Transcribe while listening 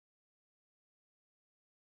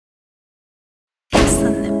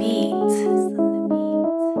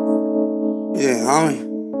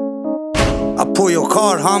homie. I pull your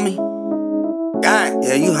card, homie. Gang.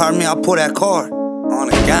 Yeah, you heard me. I pull that card on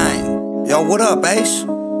the gang. Yo, what up, Ace?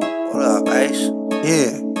 What up, Ace?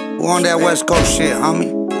 Yeah, we on that West Coast shit,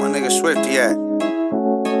 homie. My nigga Swifty at.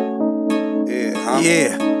 Yeah, homie.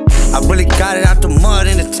 Yeah. I really got it out the mud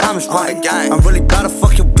and the time is right. I'm really about to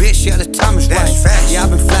fuck your bitch, yeah, the time is right. Yeah, I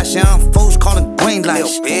been flashing on fools calling green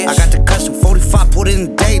lights. I got the custom 45, put it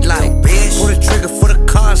in the daylight. Pull the trigger for the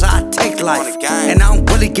cars, I take life. And I don't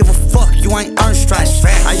really give a fuck, you ain't earned stripes.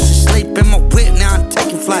 I used to sleep in my whip, now I'm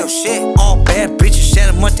taking flight. All bad bitches, shut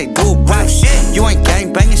them up, they do it right. You ain't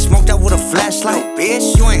gang banging, smoked out with a flashlight.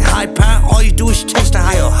 You ain't high power, all you do is chase the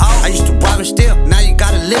high. I used to rob and steal, now you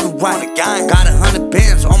gotta live it right. Got 100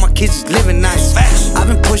 bands, all my kids is living nice. I've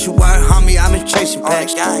been pushing wire, homie, I've been chasing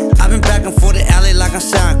packs. I've been back and forth the alley like I'm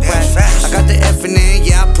sound crack. I got the F and N,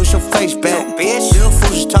 yeah, I push your face back. Little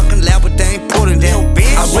fools is talking loud, but they ain't pulling that.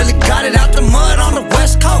 I really got it out the mud on the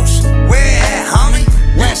West Coast. Where at, homie?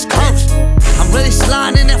 West Coast. I'm really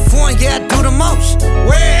sliding in that foreign, yeah, I do the most.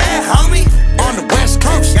 Where at, homie? On the West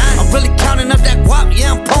Coast. I'm really counting up that guap,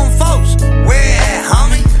 yeah, I'm pulling foes. Where at,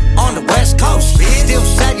 homie? On the West Coast. Still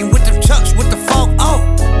sagging with them chucks with the folk, oh.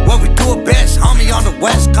 What we do it best, homie, on the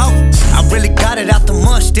West Coast. I really got it out the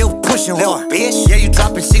mud, still pushing hard. Bitch. Yeah, you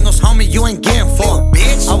dropping singles, homie, you ain't getting far.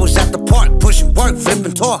 Bitch. I was at the park, pushing work,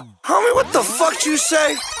 flipping tour. Homie, what the fuck you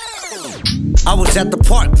say? I was at the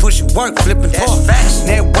park, pushing work, flipping tour.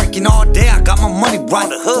 Networking all day, I got my money right.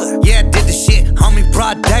 The hood. Yeah, I did the shit, homie,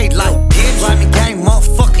 broad daylight. Grimy gang,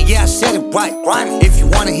 motherfucker, yeah, I said it right. If you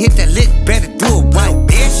wanna hit that lick, better do it right.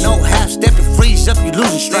 No half stepping, freeze up, you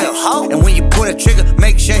losing stripes. And when you pull that trigger,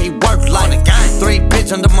 make sure he work like 3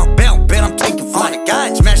 bits under my belt, bet I'm taking flight.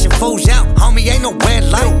 Smashing fools out, homie, ain't no red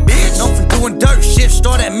light. No for doing dirt shit,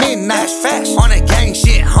 start at midnight. On that gang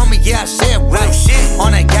shit, homie, yeah, I said right.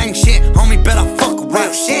 On that gang shit, homie, bet I fuck right.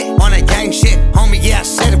 On that gang shit, homie, yeah, I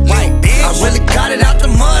said it right. I really got it out the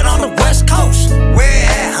mud on the West Coast. Where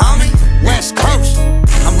at, homie? West Coast.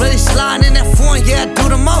 I'm really sliding in that foreign, yeah, I do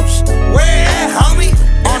the most. Where at, homie?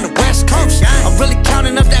 On the West Coast. I'm really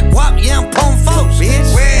counting up that guap, yeah, I'm pulling foes.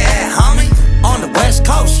 Where at, homie? On the West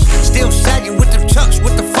Coast. Still sagging with them chucks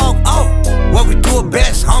with the folk, oh. What we do it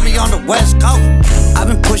best, homie, on the West Coast. I've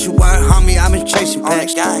been pushing wire, homie, I've been chasing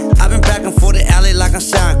packs. I've been back and forth the alley like I'm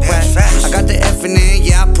sound crack. I got the F and N,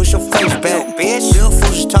 yeah, I push your face back. Little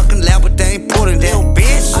fools is talking loud, but they ain't pulling that.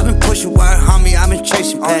 I've been pushing wire, homie, I've been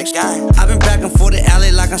chasing packs. I've been back and forth the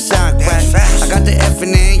alley like I'm sound crack. I got the F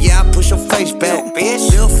and N, yeah, I push your face back.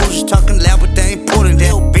 Little fools is talking loud, but they ain't pulling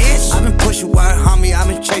that. I've been pushing wire, homie, I've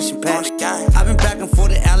been chasing packs. I've been back and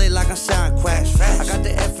forth the alley like I'm sound crack. I got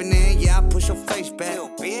the F and N, yeah, I push your face back.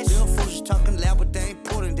 Little fools is talking loud, but they ain't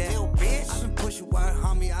pulling that. I've been pushing wire,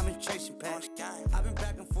 homie, I've been chasing packs. I've been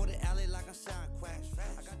back and forth.